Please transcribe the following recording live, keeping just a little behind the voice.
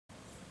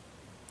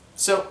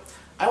So,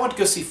 I went to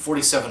go see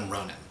 47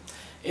 Ronin.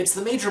 It's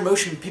the major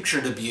motion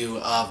picture debut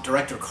of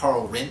director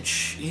Carl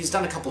Rinsch. He's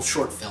done a couple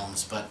short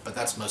films, but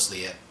that's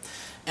mostly it.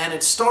 And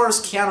it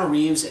stars Keanu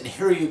Reeves and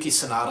Hiroyuki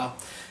Sanada,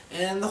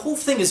 and the whole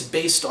thing is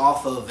based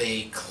off of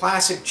a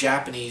classic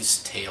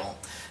Japanese tale.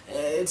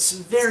 It's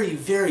very,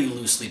 very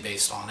loosely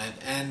based on it,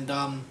 and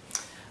I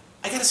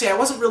gotta say, I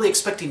wasn't really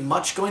expecting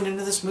much going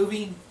into this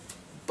movie,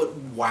 but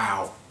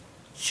wow.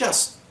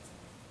 Just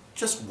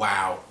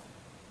wow.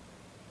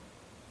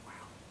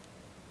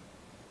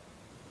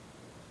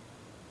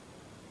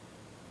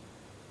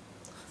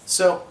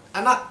 So,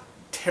 I'm not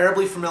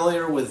terribly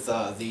familiar with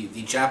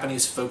the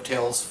Japanese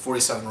folktales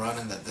 47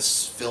 Ronin that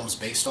this film's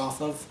based off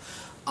of,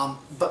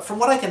 but from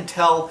what I can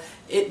tell,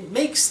 it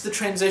makes the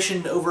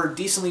transition over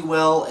decently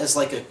well as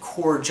like a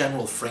core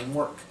general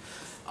framework,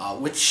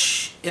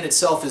 which in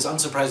itself is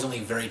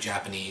unsurprisingly very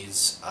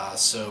Japanese,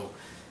 so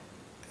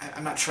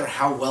I'm not sure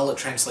how well it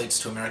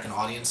translates to American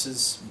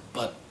audiences,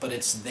 but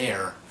it's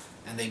there,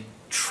 and they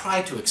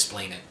try to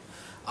explain it.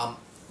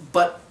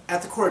 But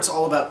at the core, it's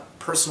all about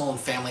personal and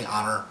family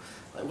honor.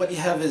 What you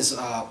have is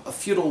a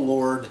feudal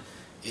lord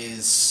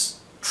is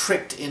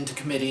tricked into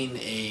committing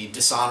a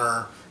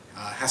dishonor,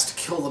 has to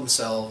kill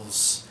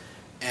themselves,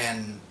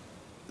 and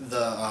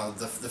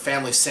the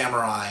family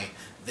samurai,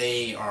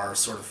 they are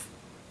sort of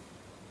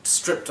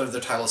stripped of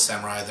their title of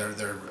samurai.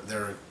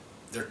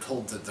 They're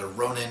told that they're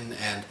Ronin,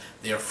 and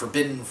they are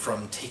forbidden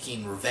from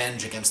taking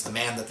revenge against the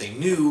man that they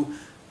knew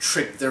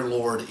tricked their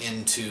lord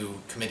into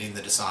committing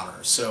the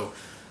dishonor. So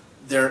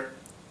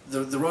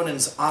the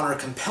Ronin's honor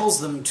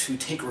compels them to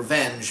take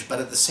revenge, but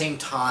at the same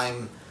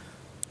time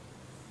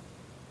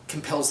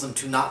compels them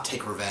to not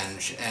take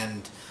revenge,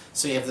 and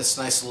so you have this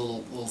nice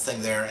little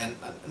thing there, and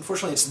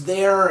unfortunately it's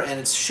there, and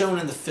it's shown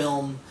in the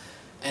film,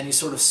 and you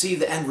sort of see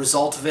the end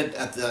result of it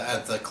at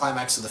the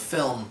climax of the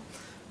film,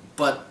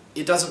 but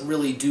it doesn't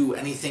really do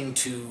anything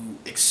to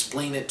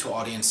explain it to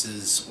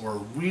audiences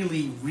or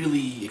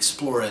really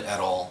explore it at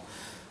all.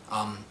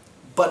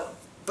 But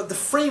the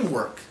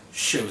framework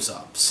shows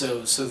up,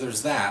 so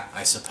there's that,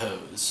 I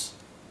suppose.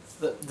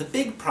 The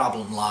big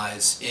problem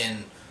lies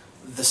in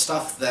the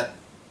stuff that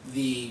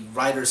the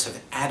writers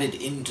have added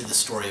into the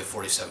story of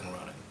 47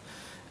 Ronin.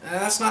 And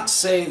that's not to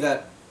say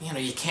that,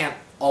 you can't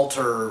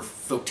alter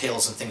folk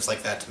tales and things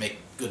like that to make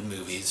good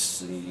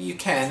movies. You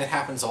can, it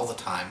happens all the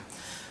time.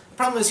 The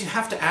problem is you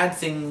have to add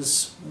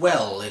things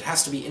well. It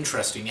has to be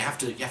interesting. You have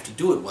to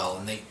do it well,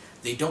 and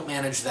they don't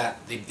manage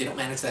that. They don't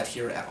manage that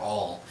here at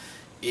all.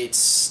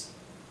 It's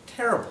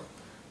terrible.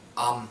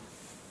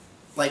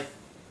 Like,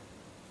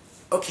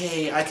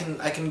 okay, I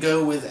can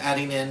go with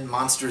adding in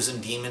monsters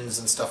and demons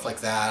and stuff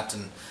like that,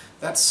 and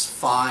that's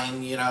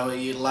fine. It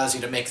allows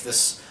you to make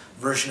this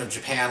version of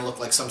Japan look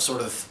like some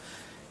sort of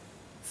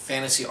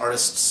fantasy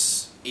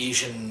artist's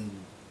Asian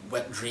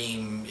wet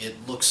dream.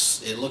 It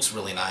looks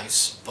really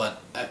nice,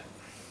 but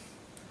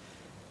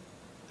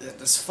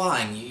that's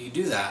fine. You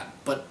do that,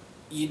 but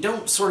you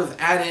don't sort of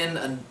add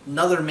in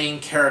another main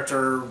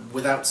character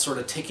without sort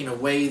of taking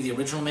away the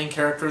original main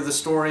character of the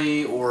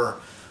story, or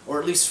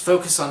at least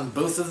focus on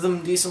both of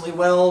them decently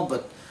well.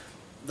 But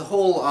the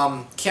whole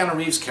Keanu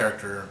Reeves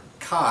character,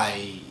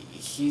 Kai,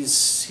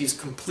 he's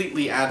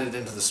completely added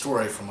into the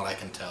story from what I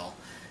can tell.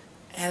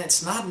 And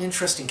it's not an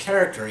interesting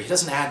character. He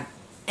doesn't add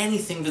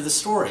anything to the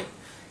story.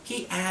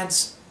 He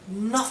adds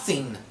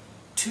nothing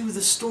to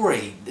the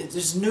story.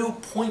 There's no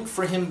point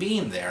for him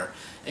being there,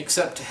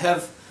 except to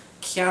have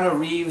Keanu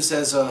Reeves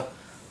as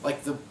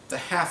like the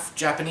half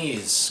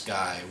Japanese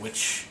guy,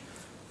 which,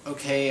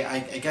 okay,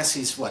 I guess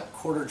he's what,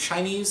 quarter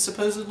Chinese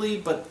supposedly,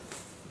 but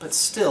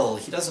still,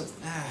 he doesn't.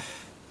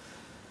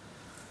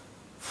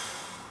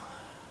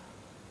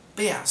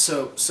 But yeah,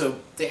 so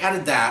they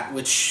added that,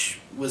 which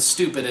was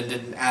stupid and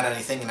didn't add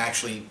anything, and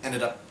actually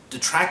ended up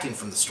detracting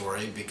from the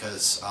story,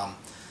 because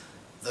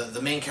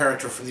the main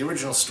character from the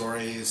original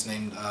story is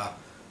named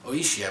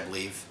Oishi, I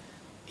believe.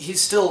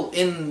 He's still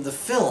in the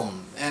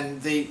film,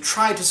 and they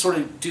try to sort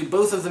of do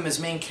both of them as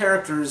main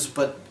characters,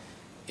 but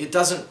it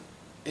doesn't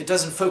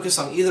focus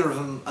on either of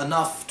them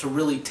enough to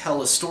really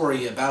tell a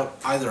story about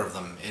either of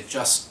them. It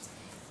just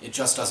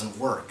doesn't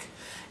work.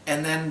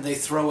 And then they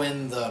throw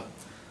in the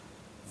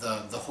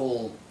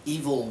whole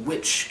evil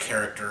witch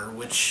character,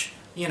 which,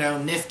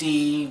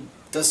 nifty,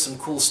 does some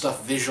cool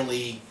stuff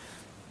visually,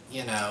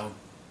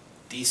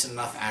 decent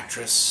enough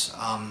actress,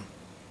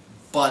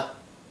 but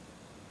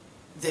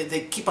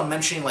they keep on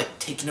mentioning, like,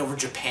 taking over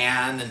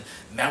Japan and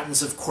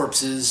mountains of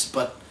corpses,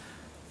 but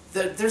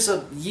there's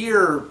a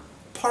year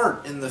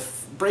part in the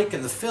break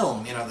in the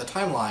film, the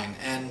timeline,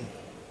 and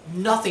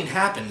nothing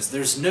happens.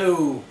 There's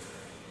no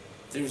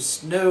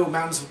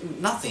mountains,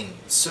 nothing.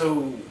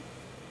 So,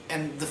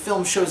 and the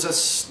film shows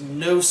us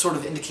no sort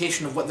of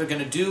indication of what they're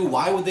going to do.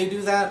 Why would they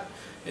do that?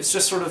 It's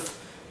just sort of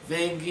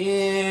vague,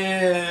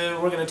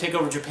 yeah, we're going to take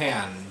over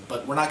Japan,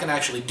 but we're not going to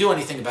actually do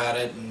anything about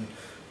it, and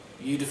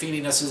you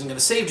defeating us isn't going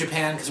to save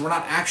Japan because we're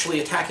not actually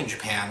attacking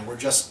Japan. We're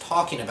just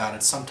talking about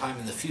it sometime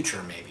in the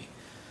future, maybe.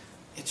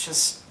 It's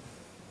just...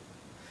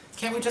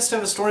 Can't we just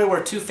have a story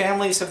where two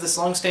families have this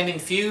long-standing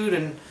feud,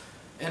 and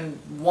and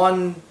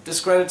one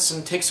discredits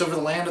and takes over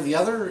the land of the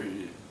other,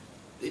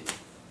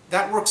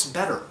 that works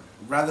better,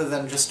 rather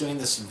than just doing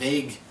this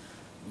vague,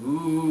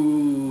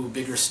 ooh,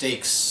 bigger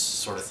stakes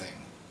sort of thing.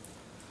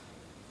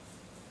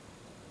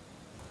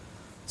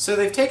 So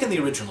they've taken the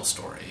original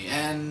story,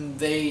 and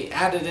they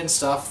added in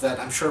stuff that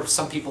I'm sure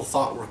some people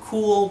thought were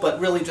cool, but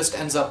really just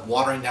ends up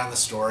watering down the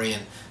story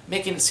and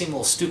making it seem a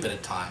little stupid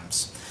at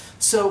times.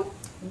 So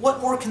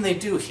what more can they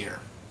do here?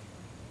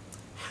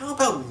 How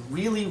about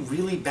really,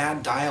 really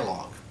bad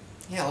dialogue?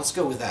 Yeah, let's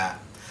go with that.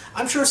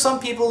 I'm sure some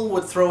people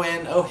would throw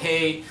in, oh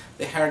hey,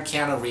 they hired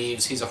Keanu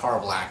Reeves, he's a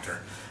horrible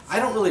actor. I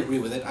don't really agree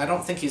with it. I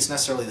don't think he's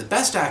necessarily the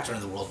best actor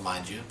in the world,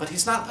 mind you, but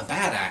he's not a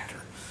bad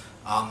actor.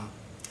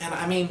 And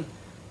I mean,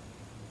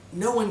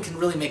 no one can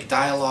really make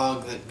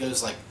dialogue that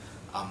goes like,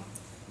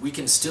 we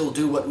can still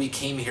do what we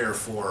came here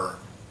for,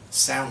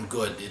 sound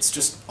good. It's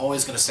just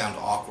always going to sound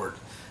awkward.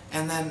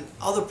 And then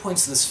other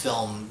points in this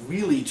film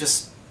really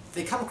just,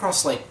 they come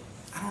across like,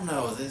 I don't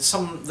know,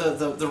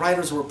 the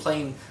writers were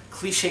playing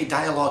cliche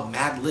dialogue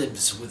Mad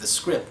Libs with a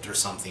script or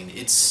something.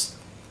 It's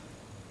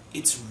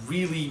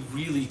really,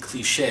 really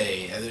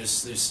cliche.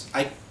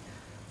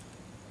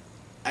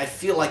 I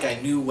feel like I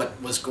knew what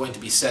was going to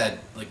be said,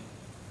 like,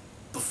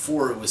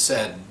 before it was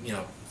said, you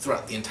know,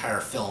 throughout the entire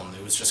film.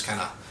 It was just kind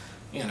of,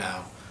 you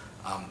know,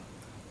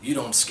 you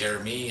don't scare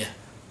me,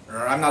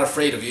 or I'm not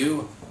afraid of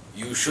you,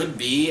 you should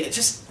be. It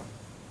just,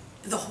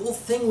 the whole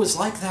thing was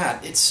like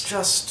that. It's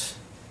just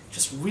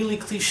really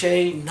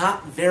cliche,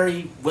 not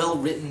very well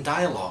written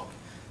dialogue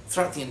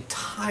throughout the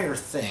entire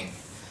thing.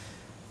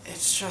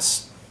 It's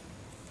just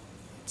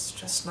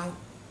not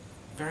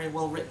very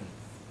well written.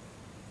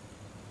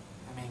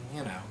 I mean,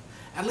 you know,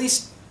 at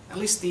least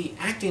the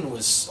acting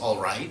was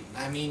all right.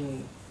 I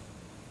mean,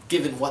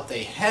 given what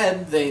they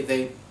had,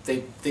 they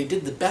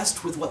did the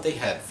best with what they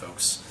had,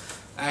 folks.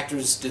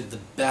 Actors did the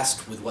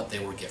best with what they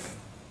were given.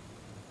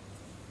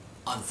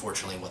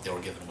 Unfortunately, what they were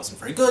given wasn't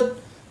very good,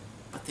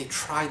 but they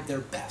tried their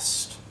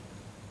best.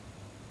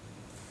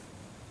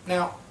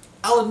 Now,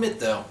 I'll admit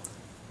though,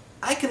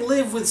 I can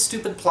live with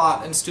stupid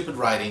plot and stupid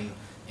writing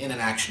in an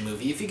action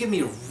movie if you give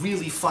me a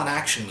really fun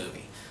action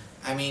movie.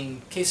 I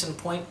mean, case in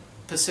point,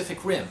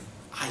 Pacific Rim.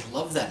 I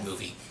love that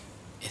movie.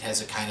 It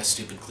has a kind of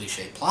stupid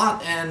cliche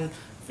plot and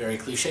very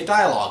cliche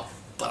dialogue,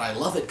 but I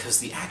love it because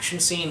the action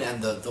scene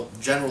and the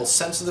general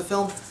sense of the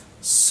film,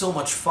 so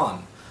much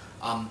fun.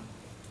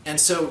 And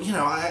so, you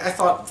know, I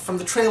thought from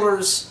the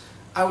trailers,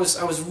 I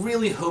was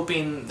really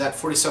hoping that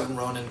 47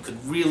 Ronin could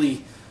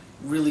really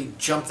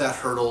jump that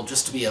hurdle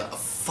just to be a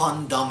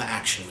fun, dumb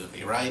action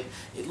movie, right?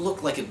 It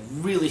looked like it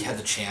really had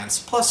the chance.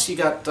 Plus, you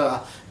got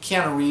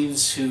Keanu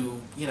Reeves, who,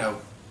 you know,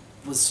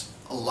 was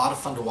a lot of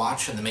fun to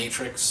watch in The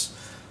Matrix.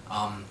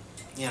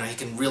 You know, he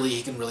can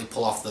really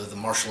pull off the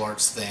martial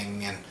arts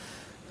thing, and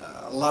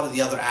a lot of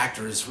the other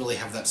actors really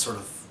have that sort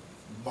of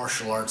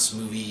martial arts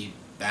movie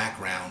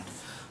background.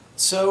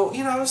 So,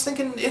 you know, I was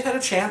thinking it had a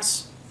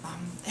chance,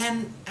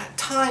 and at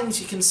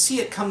times you can see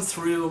it come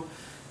through,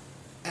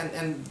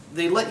 and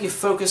they let you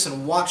focus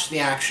and watch the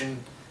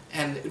action,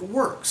 and it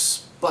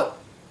works. But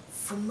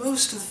for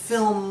most of the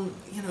film,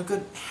 you know,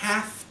 good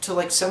half to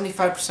like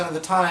 75% of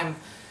the time,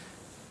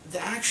 the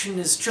action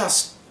is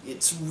just,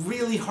 it's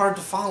really hard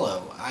to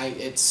follow.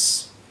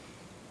 It's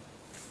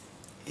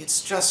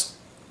just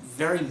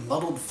very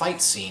muddled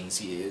fight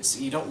scenes.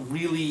 You don't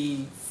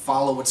really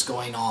follow what's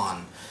going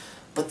on.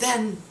 But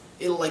then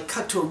it'll like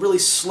cut to a really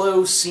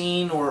slow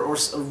scene or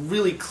a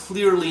really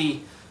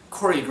clearly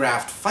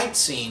choreographed fight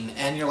scene,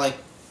 and you're like,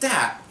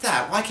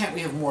 why can't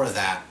we have more of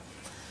that?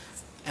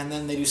 And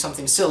then they do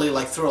something silly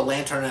like throw a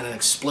lantern and it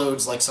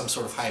explodes like some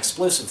sort of high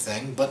explosive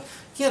thing, but,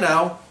 you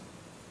know,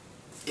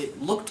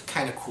 it looked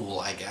kind of cool,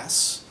 I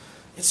guess.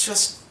 It's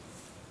just,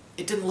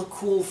 it didn't look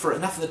cool for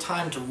enough of the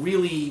time to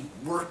really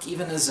work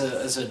even as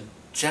a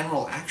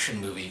general action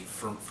movie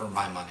for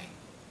my money.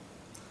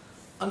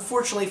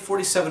 Unfortunately,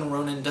 47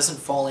 Ronin doesn't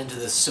fall into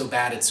this so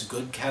bad it's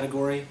good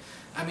category.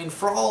 I mean,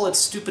 for all its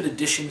stupid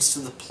additions to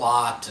the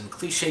plot and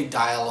cliche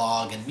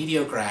dialogue and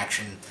mediocre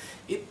action,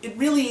 it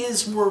really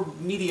is more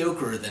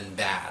mediocre than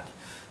bad.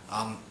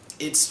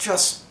 It's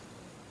just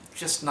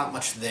not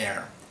much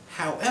there.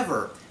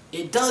 However,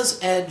 it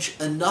does edge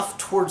enough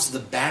towards the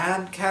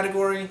bad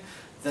category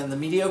than the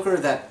mediocre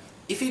that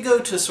if you go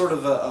to sort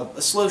of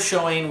a slow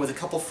showing with a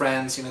couple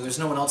friends, you know, there's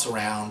no one else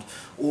around,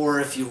 or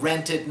if you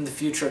rent it in the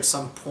future at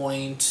some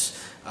point,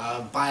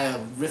 buy a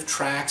riff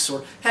tracks,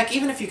 or heck,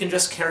 even if you can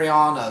just carry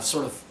on a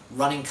sort of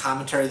running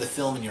commentary of the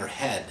film in your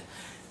head,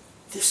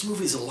 this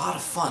movie is a lot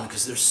of fun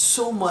because there's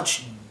so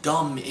much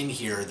dumb in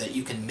here that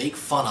you can make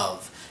fun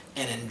of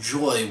and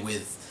enjoy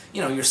with,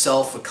 you know,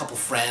 yourself, a couple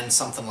friends,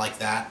 something like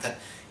that, that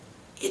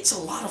it's a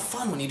lot of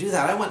fun when you do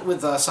that. I went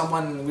with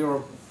someone, we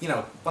were, you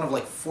know, one of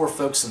like 4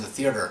 folks in the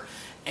theater,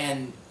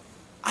 and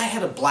I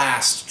had a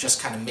blast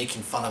just kind of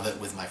making fun of it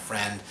with my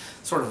friend,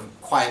 sort of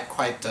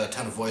quiet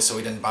tone of voice so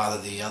we didn't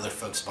bother the other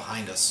folks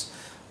behind us.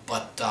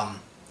 But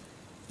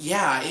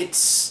yeah,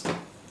 it's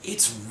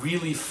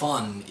really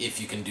fun if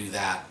you can do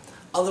that.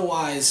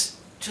 Otherwise,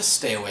 just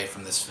stay away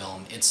from this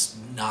film. It's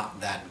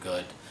not that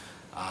good.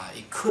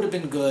 It could have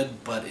been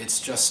good, but it's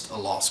just a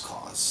lost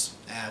cause,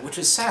 which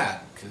is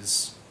sad,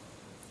 because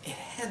it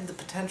had the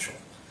potential.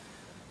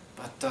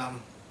 But,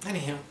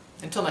 anywho,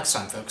 until next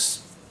time,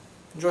 folks,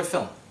 enjoy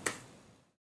film.